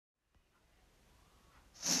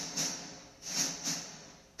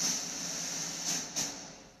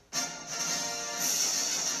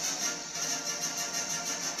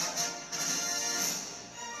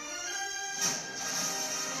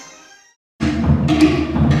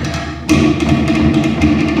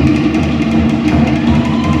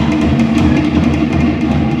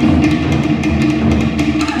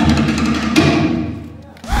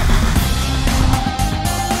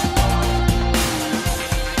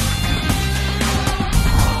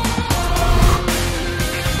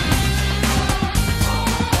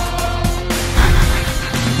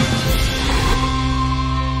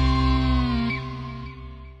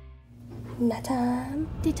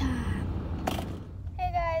party time.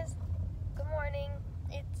 Hey guys, good morning.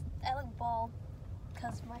 I look bald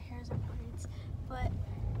because my hair's in braids, but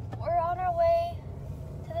we're on our way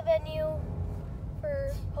to the venue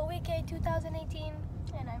for Hoike 2018,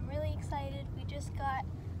 and I'm really excited. We just got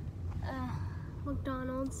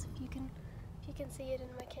McDonald's, if you can see it in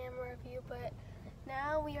my camera view, but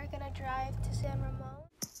now we are gonna drive to San Ramon.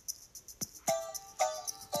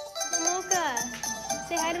 Mocha,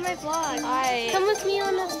 say hi to my vlog. Hi. Come with me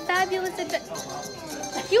on a fabulous adventure.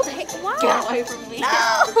 You hate, why? Get away from me.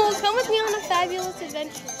 No, come with me on a fabulous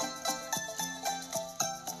adventure.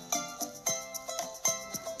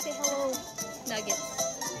 Say hello, Nuggets.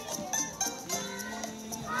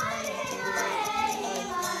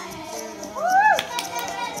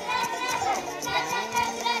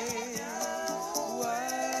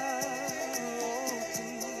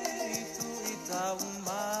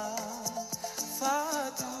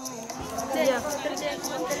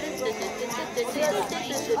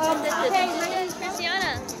 Hey, my name is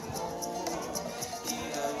Christiana.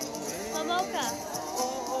 Mamoka.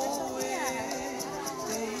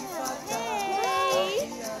 Hey.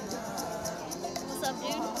 What's up,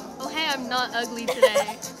 dude? Oh, hey, I'm not ugly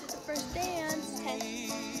today. First dance.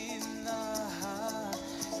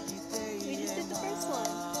 We just did the first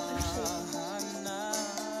one.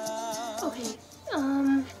 Okay.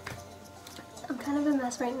 I'm kind of a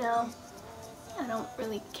mess right now. I don't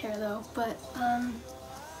really care though, but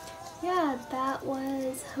yeah, that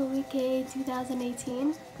was Hoike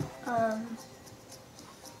 2018. I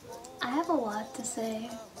have a lot to say,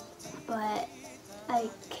 but I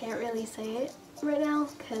can't really say it right now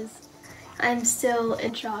because I'm still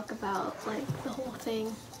in shock about like the whole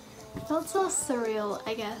thing. It felt so surreal,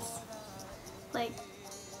 I guess. Like,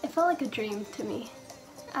 it felt like a dream to me.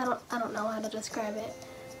 I don't know how to describe it,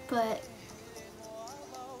 but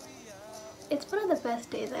it's one of the best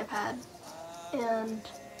days I've had, and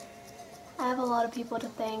I have a lot of people to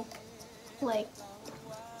thank, like,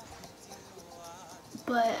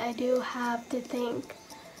 but I do have to thank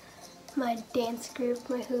my dance group,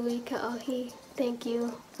 my Hoike. Thank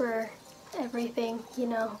you for everything, you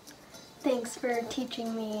know. Thanks for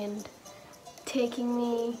teaching me and taking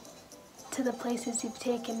me to the places you've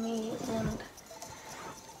taken me, and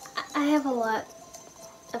I have a lot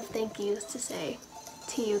of thank yous to say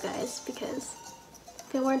to you guys, because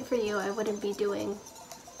if it weren't for you, I wouldn't be doing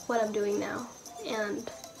what I'm doing now.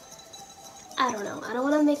 And I don't know, I don't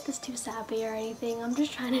want to make this too sappy or anything. I'm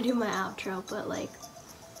just trying to do my outro, but like,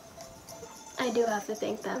 I do have to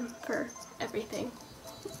thank them for everything.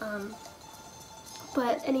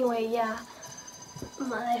 But anyway, yeah,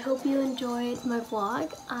 I hope you enjoyed my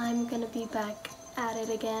vlog. I'm gonna be back at it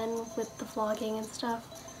again with the vlogging and stuff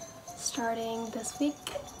starting this week,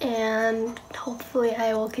 and hopefully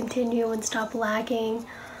I will continue and stop lagging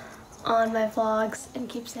on my vlogs and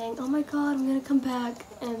keep saying, oh my god, I'm gonna come back,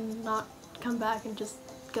 and not come back and just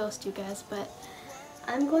ghost you guys. But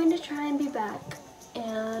I'm going to try and be back,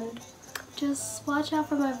 and just watch out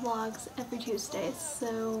for my vlogs every Tuesday.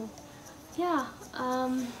 So yeah,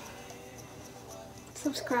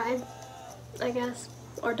 subscribe, I guess,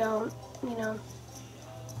 or don't, you know,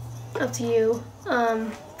 up to you.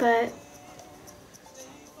 But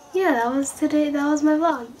yeah, that was my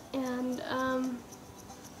vlog, and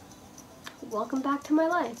welcome back to my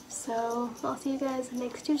life. So I'll see you guys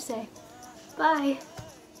next Tuesday. Bye.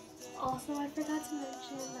 Also, I forgot to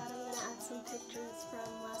mention that I'm gonna add some pictures from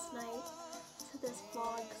last night to this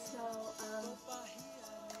vlog, so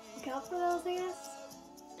look out for those, I guess.